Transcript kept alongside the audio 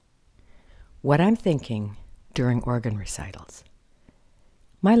What I'm thinking during organ recitals.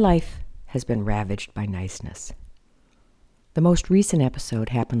 My life has been ravaged by niceness. The most recent episode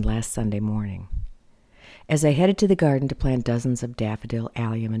happened last Sunday morning. As I headed to the garden to plant dozens of daffodil,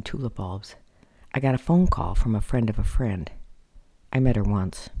 allium, and tulip bulbs, I got a phone call from a friend of a friend. I met her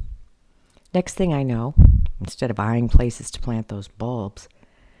once. Next thing I know, instead of eyeing places to plant those bulbs,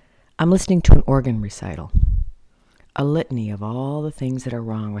 I'm listening to an organ recital. A litany of all the things that are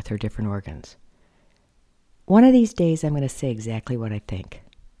wrong with her different organs. One of these days I'm going to say exactly what I think.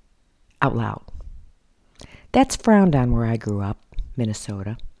 Out loud. That's frowned on where I grew up,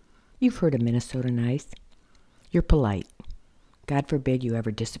 Minnesota. You've heard of Minnesota nice. You're polite. God forbid you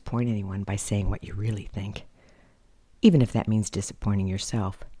ever disappoint anyone by saying what you really think, even if that means disappointing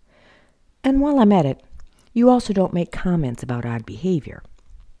yourself. And while I'm at it, you also don't make comments about odd behavior.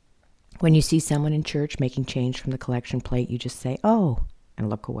 When you see someone in church making change from the collection plate, you just say, "Oh," and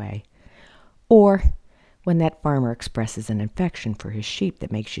look away. Or when that farmer expresses an affection for his sheep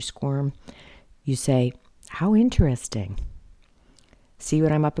that makes you squirm, you say, "How interesting." See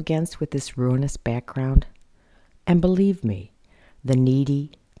what I'm up against with this ruinous background? And believe me, the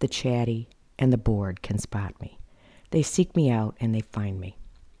needy, the chatty, and the bored can spot me. They seek me out and they find me,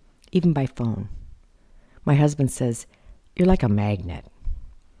 even by phone. My husband says, "You're like a magnet."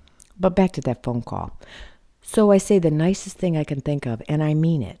 But back to that phone call. So I say the nicest thing I can think of, and I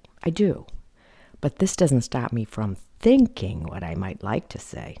mean it. I do. But this doesn't stop me from thinking what I might like to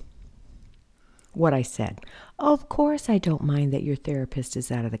say. What I said. Of course I don't mind that your therapist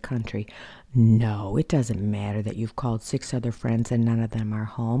is out of the country. No, it doesn't matter that you've called 6 other friends and none of them are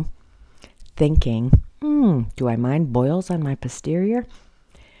home. Thinking, do I mind boils on my posterior?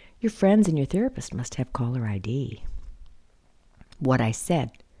 Your friends and your therapist must have caller ID. What I said.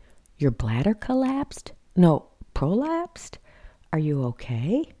 Your bladder collapsed? No, prolapsed? Are you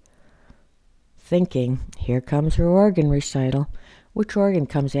okay? Thinking, here comes her organ recital. Which organ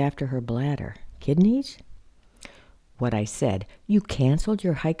comes after her bladder? Kidneys? What I said. You canceled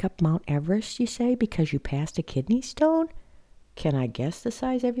your hike up Mount Everest, you say, because you passed a kidney stone? Can I guess the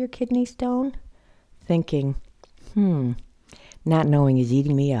size of your kidney stone? Thinking, not knowing is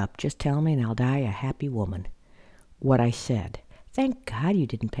eating me up. Just tell me and I'll die a happy woman. What I said. Thank God you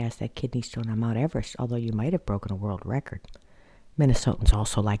didn't pass that kidney stone on Mount Everest, although you might have broken a world record. Minnesotans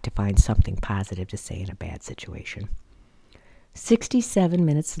also like to find something positive to say in a bad situation. 67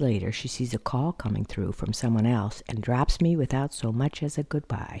 minutes later, she sees a call coming through from someone else and drops me without so much as a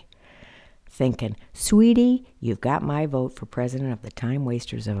goodbye. Thinking, sweetie, you've got my vote for president of the Time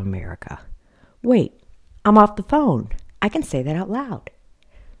Wasters of America. Wait, I'm off the phone. I can say that out loud.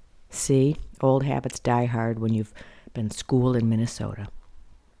 See, old habits die hard when you've been schooled in Minnesota.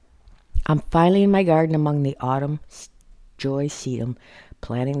 I'm finally in my garden among the autumn joy sedum,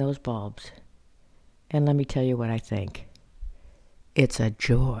 planting those bulbs. And let me tell you what I think. It's a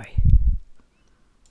joy.